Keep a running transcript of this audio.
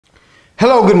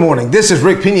Hello, good morning. This is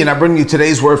Rick Pinion. I bring you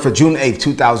today's word for June 8th,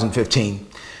 2015.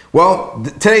 Well,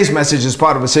 today's message is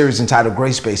part of a series entitled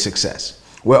Grace-Based Success,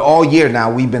 where all year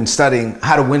now we've been studying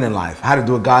how to win in life, how to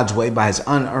do it God's way by his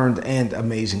unearned and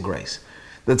amazing grace.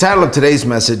 The title of today's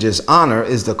message is Honor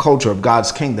is the Culture of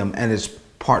God's Kingdom, and it's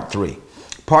part 3.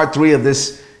 Part 3 of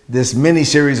this mini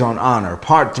series on honor,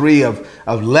 part 3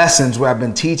 of lessons where I've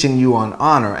been teaching you on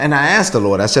honor. And I asked the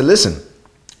Lord, I said, listen,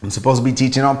 I'm supposed to be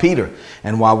teaching on Peter.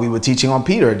 And while we were teaching on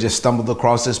Peter, I just stumbled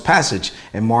across this passage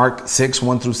in Mark 6,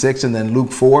 1 through 6, and then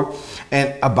Luke 4,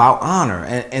 and about honor.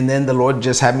 And then the Lord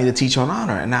just had me to teach on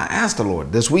honor. And I asked the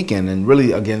Lord this weekend, and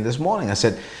really again this morning, I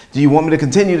said, do you want me to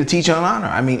continue to teach on honor?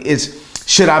 I mean,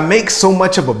 should I make so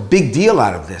much of a big deal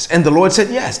out of this? And the Lord said,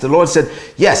 yes. The Lord said,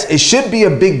 yes, it should be a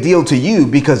big deal to you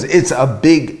because it's a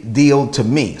big deal to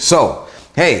me. So,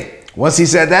 hey, once he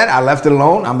said that, I left it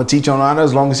alone. I'm going to teach on honor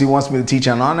as long as he wants me to teach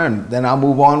on honor, and then I'll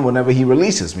move on whenever he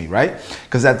releases me, right?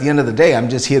 Because at the end of the day, I'm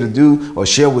just here to do or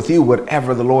share with you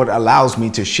whatever the Lord allows me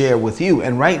to share with you.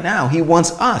 And right now, he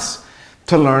wants us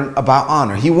to learn about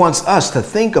honor. He wants us to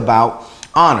think about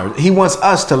honor. He wants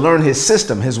us to learn his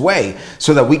system, his way,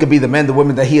 so that we could be the men, the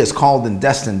women that he has called and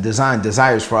destined, designed,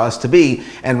 desires for us to be.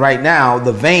 And right now,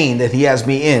 the vein that he has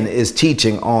me in is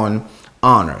teaching on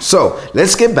honor. So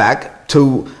let's get back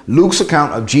to Luke's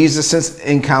account of Jesus'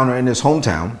 encounter in his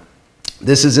hometown.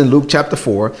 This is in Luke chapter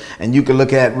 4, and you can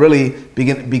look at really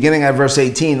beginning at verse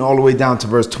 18 all the way down to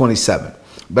verse 27.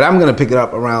 But I'm going to pick it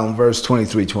up around verse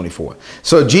 23, 24.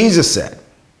 So Jesus said,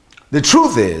 the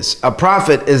truth is, a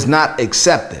prophet is not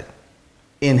accepted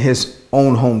in his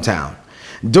own hometown.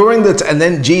 And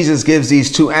then Jesus gives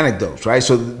these two anecdotes, right?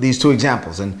 So these two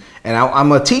examples, and I'm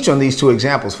going to teach on these two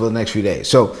examples for the next few days.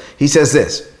 So he says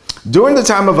this. During the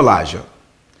time of Elijah,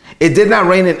 it did not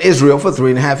rain in Israel for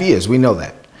 3.5 years. We know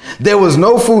that. There was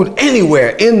no food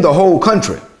anywhere in the whole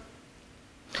country.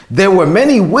 There were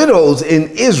many widows in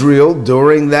Israel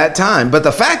during that time. But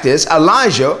the fact is,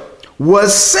 Elijah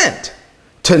was sent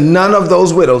to none of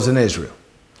those widows in Israel.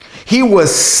 He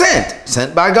was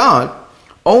sent by God,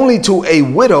 only to a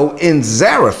widow in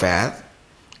Zarephath,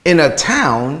 in a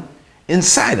town in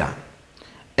Sidon.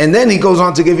 And then he goes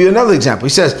on to give you another example. He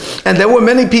says, and there were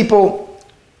many people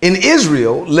in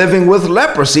Israel living with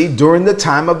leprosy during the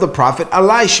time of the prophet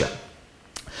Elisha,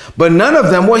 but none of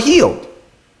them were healed.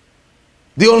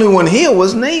 The only one healed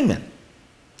was Naaman.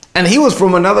 And he was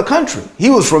from another country. He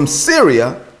was from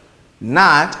Syria,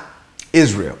 not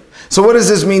Israel. So what does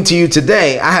this mean to you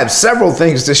today? I have several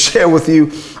things to share with you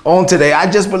on today.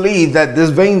 I just believe that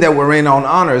this vein that we're in on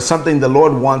honor is something the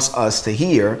Lord wants us to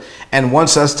hear and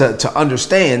wants us to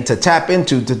understand, to tap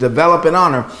into, to develop in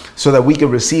honor so that we can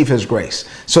receive his grace.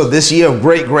 So this year of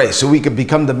great grace, so we could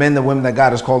become the men and women that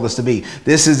God has called us to be.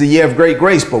 This is the year of great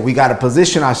grace, but we got to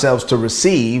position ourselves to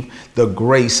receive the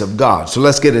grace of God. So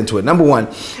let's get into it. Number one,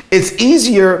 it's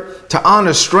easier to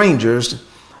honor strangers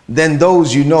than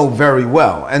those you know very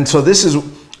well. And so this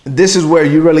is where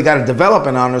you really got to develop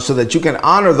an honor so that you can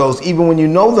honor those even when you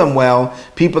know them well.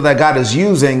 People that God is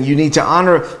using, you need to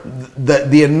honor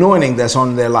the anointing that's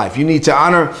on their life. You need to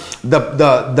honor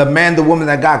the man, the woman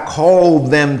that God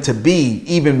called them to be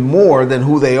even more than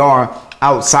who they are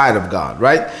outside of God,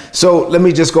 right? So let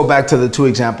me just go back to the two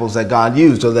examples that God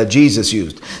used or that Jesus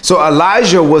used. So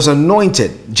Elijah was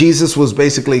anointed. Jesus was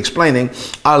basically explaining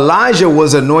Elijah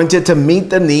was anointed to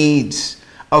meet the needs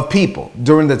of people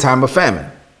during the time of famine.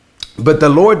 But the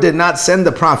Lord did not send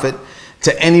the prophet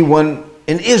to anyone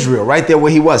in Israel, right there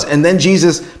where he was. And then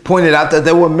Jesus pointed out that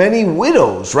there were many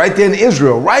widows right there in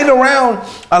Israel, right around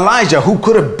Elijah, who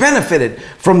could have benefited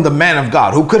from the man of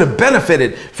God, who could have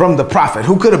benefited from the prophet,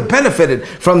 who could have benefited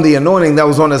from the anointing that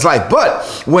was on his life. But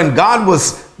when God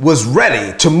was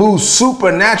ready to move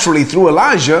supernaturally through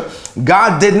Elijah,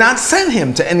 God did not send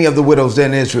him to any of the widows there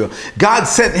in Israel. God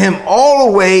sent him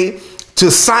all the way to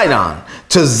Sidon,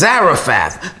 to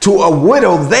Zarephath, to a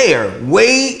widow there,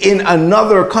 way in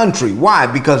another country. Why?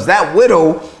 Because that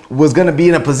widow was going to be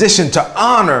in a position to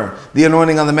honor the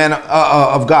anointing on the man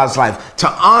of God's life, to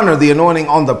honor the anointing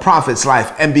on the prophet's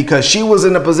life. And because she was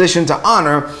in a position to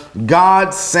honor,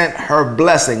 God sent her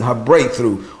blessing, her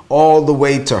breakthrough, all the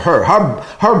way to her.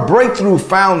 Her breakthrough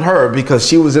found her because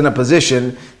she was in a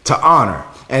position to honor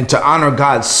and to honor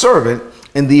God's servant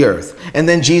in the earth. And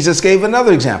then Jesus gave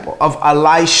another example of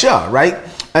Elisha, right?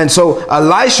 And so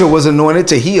Elisha was anointed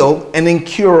to heal an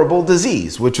incurable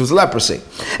disease, which was leprosy.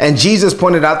 And Jesus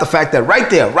pointed out the fact that right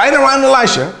there, right around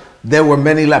Elisha, there were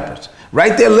many lepers.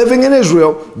 Right there living in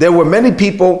Israel, there were many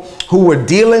people who were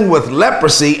dealing with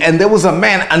leprosy, and there was a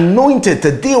man anointed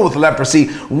to deal with leprosy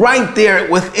right there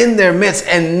within their midst,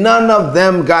 and none of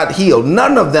them got healed.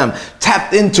 None of them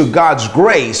tapped into God's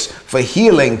grace for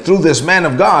healing through this man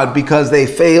of God because they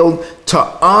failed to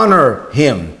honor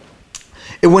him.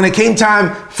 And when it came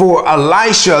time for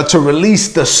Elisha to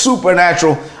release the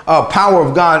supernatural power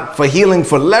of God for healing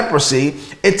for leprosy,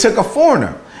 it took a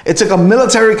foreigner. It took a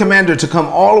military commander to come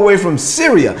all the way from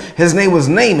Syria. His name was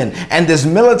Naaman. And this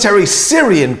military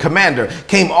Syrian commander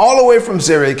came all the way from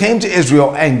Syria, came to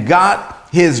Israel and got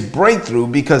his breakthrough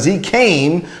because he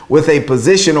came with a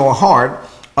position or heart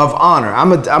of honor.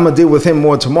 I'm gonna deal with him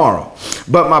more tomorrow.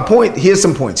 But my point, here's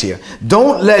some points here.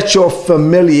 Don't let your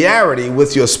familiarity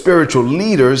with your spiritual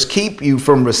leaders keep you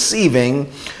from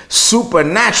receiving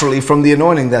supernaturally from the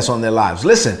anointing that's on their lives.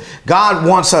 Listen, God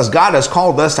wants us, God has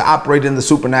called us to operate in the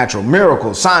supernatural.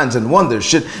 Miracles, signs, and wonders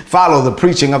should follow the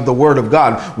preaching of the word of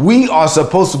God. We are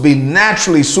supposed to be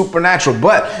naturally supernatural,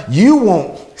 but you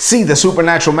won't see the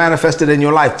supernatural manifested in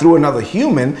your life through another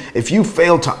human if you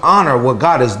fail to honor what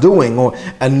God is doing or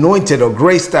anointed or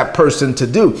graced that person to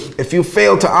do. If you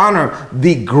fail to honor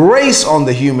the grace on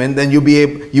the human, then you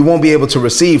won't be able to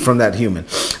receive from that human.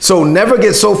 So never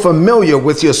get so familiar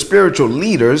with your spiritual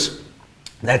leaders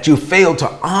that you fail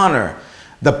to honor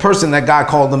the person that God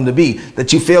called them to be,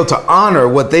 that you fail to honor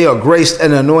what they are graced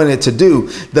and anointed to do.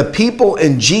 The people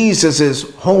in Jesus's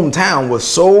hometown were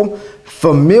so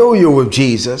familiar with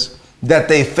Jesus that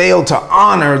they failed to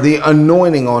honor the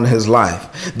anointing on his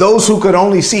life. Those who could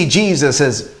only see Jesus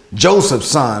as Joseph's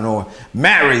son or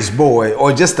Mary's boy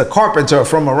or just a carpenter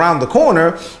from around the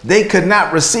corner, they could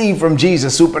not receive from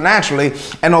Jesus supernaturally.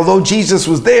 And although Jesus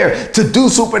was there to do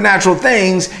supernatural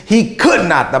things, he could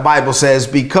not, the Bible says,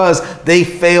 because they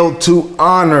failed to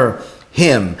honor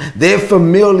him. Their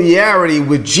familiarity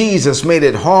with Jesus made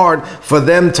it hard for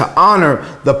them to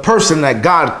honor the person that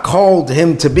God called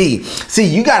him to be. See,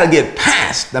 you got to get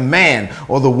past the man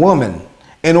or the woman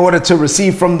in order to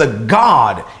receive from the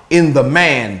God in the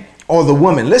man or the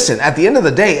woman. Listen, at the end of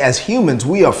the day, as humans,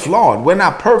 we are flawed. We're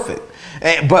not perfect.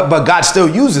 But God still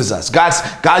uses us.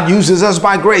 God uses us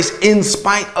by grace in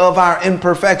spite of our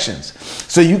imperfections.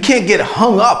 So you can't get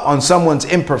hung up on someone's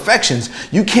imperfections.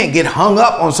 You can't get hung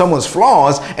up on someone's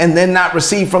flaws and then not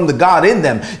receive from the God in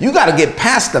them. You got to get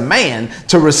past the man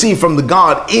to receive from the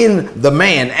God in the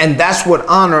man. And that's what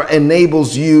honor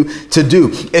enables you to do.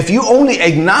 If you only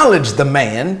acknowledge the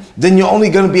man, then you're only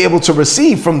going to be able to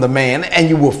receive from the man, and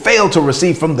you will fail to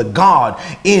receive from the God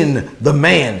in the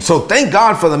man. So thank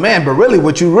God for the man, but really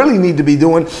what you really need to be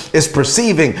doing is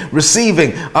perceiving,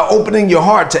 receiving, opening your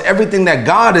heart to everything that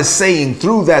God is saying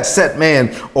through that set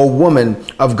man or woman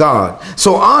of God.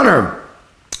 So honor,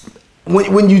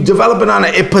 when you develop an honor,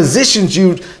 it positions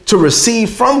you to receive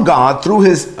from God through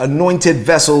his anointed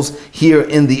vessels here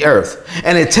in the earth.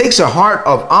 And it takes a heart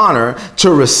of honor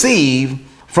to receive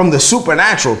from the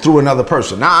supernatural through another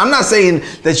person. Now, I'm not saying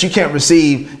that you can't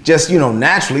receive just,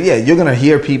 naturally. Yeah, you're going to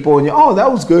hear people and oh,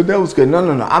 that was good. That was good. No.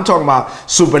 I'm talking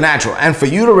about supernatural. And for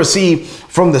you to receive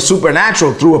from the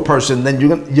supernatural through a person, then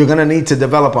you're going to need to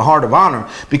develop a heart of honor,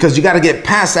 because you got to get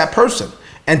past that person.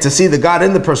 And to see the God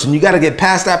in the person, you got to get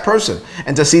past that person.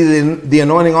 And to see the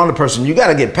anointing on the person, you got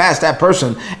to get past that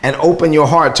person and open your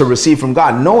heart to receive from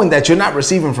God, knowing that you're not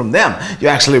receiving from them.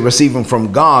 You're actually receiving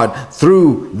from God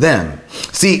through them.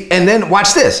 See, and then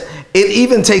watch this. It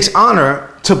even takes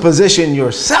honor to position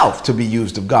yourself to be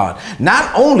used of God.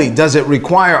 Not only does it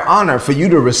require honor for you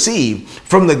to receive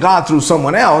from the God through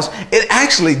someone else, it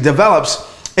actually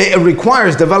it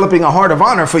requires developing a heart of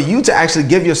honor for you to actually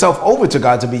give yourself over to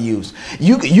God to be used.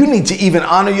 You need to even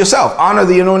honor yourself. Honor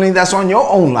the anointing that's on your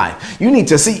own life. You need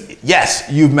to see, yes,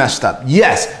 you've messed up.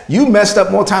 Yes, you messed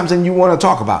up more times than you want to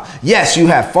talk about. Yes, you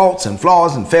have faults and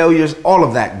flaws and failures, all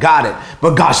of that. Got it.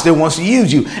 But God still wants to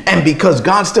use you. And because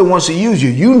God still wants to use you,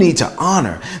 you need to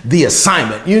honor the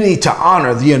assignment. You need to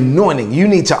honor the anointing. You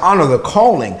need to honor the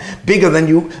calling bigger than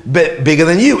you.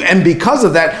 And because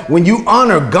of that, when you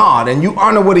honor God and you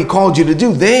honor what he called you to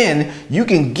do, then you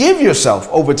can give yourself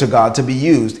over to God to be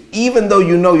used, even though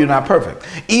you know you're not perfect,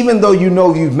 even though you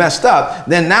know you've messed up.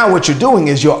 Then now what you're doing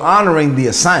is you're honoring the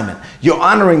assignment. You're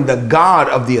honoring the God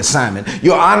of the assignment.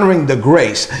 You're honoring the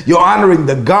grace. You're honoring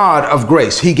the God of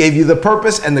grace. He gave you the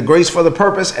purpose and the grace for the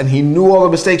purpose, and he knew all the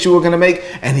mistakes you were going to make,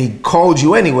 and he called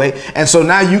you anyway. And so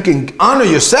now you can honor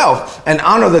yourself and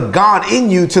honor the God in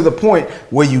you to the point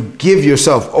where you give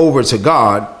yourself over to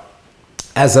God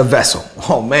as a vessel.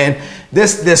 Oh man,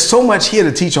 there's so much here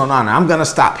to teach on honor. I'm going to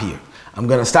stop here. I'm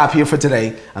going to stop here for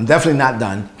today. I'm definitely not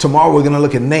done. Tomorrow we're going to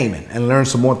look at Naaman and learn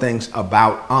some more things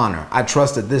about honor. I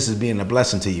trust that this is being a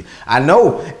blessing to you. I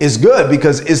know it's good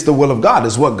because it's the will of God.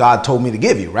 It's what God told me to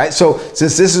give you, right? So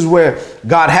since this is where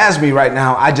God has me right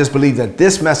now, I just believe that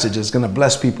this message is going to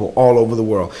bless people all over the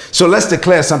world. So let's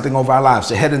declare something over our lives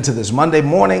to head into this Monday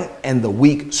morning and the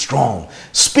week strong.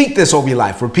 Speak this over your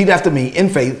life. Repeat after me in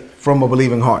faith from a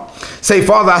believing heart. Say,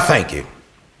 Father, I thank you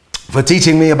for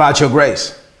teaching me about your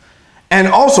grace and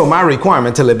also my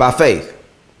requirement to live by faith.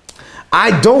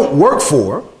 I don't work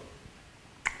for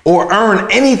or earn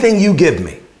anything you give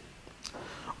me.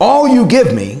 All you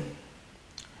give me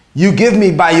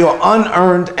by your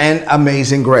unearned and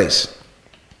amazing grace.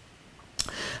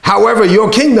 However, your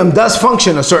kingdom does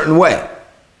function a certain way.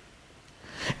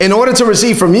 In order to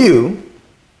receive from you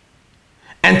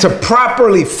and to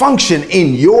properly function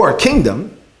in your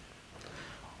kingdom,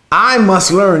 I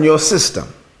must learn your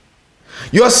system.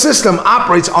 Your system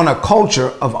operates on a culture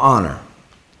of honor.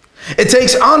 It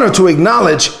takes honor to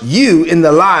acknowledge you in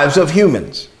the lives of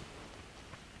humans.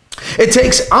 It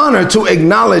takes honor to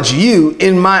acknowledge you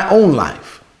in my own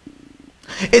life.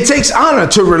 It takes honor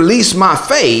to release my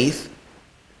faith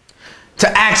to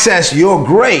access your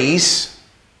grace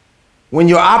when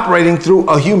you're operating through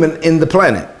a human in the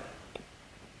planet.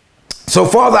 So,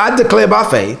 Father, I declare by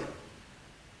faith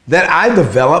that I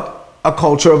develop a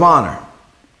culture of honor.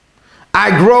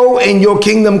 I grow in your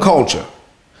kingdom culture.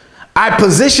 I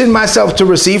position myself to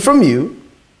receive from you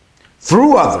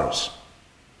through others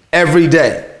every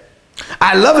day.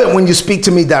 I love it when you speak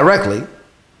to me directly,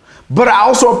 but I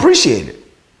also appreciate it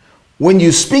when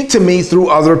you speak to me through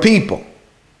other people.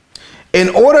 In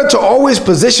order to always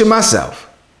position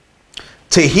myself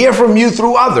to hear from you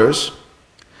through others,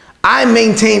 I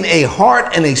maintain a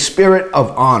heart and a spirit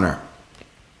of honor.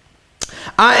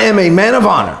 I am a man of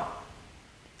honor.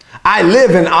 I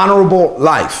live an honorable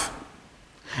life,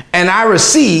 and I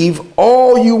receive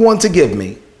all you want to give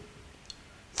me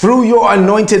through your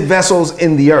anointed vessels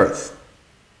in the earth.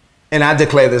 And I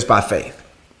declare this by faith.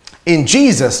 In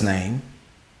Jesus' name,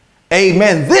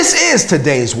 amen. This is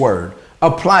today's word.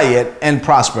 Apply it and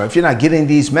prosper. If you're not getting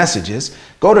these messages,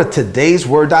 go to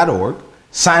todaysword.org,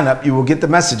 sign up. You will get the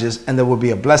messages, and there will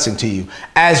be a blessing to you.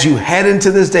 As you head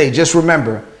into this day, just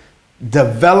remember,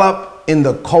 develop in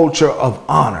the culture of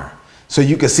honor so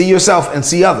you can see yourself and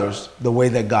see others the way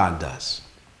that God does.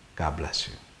 God bless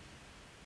you.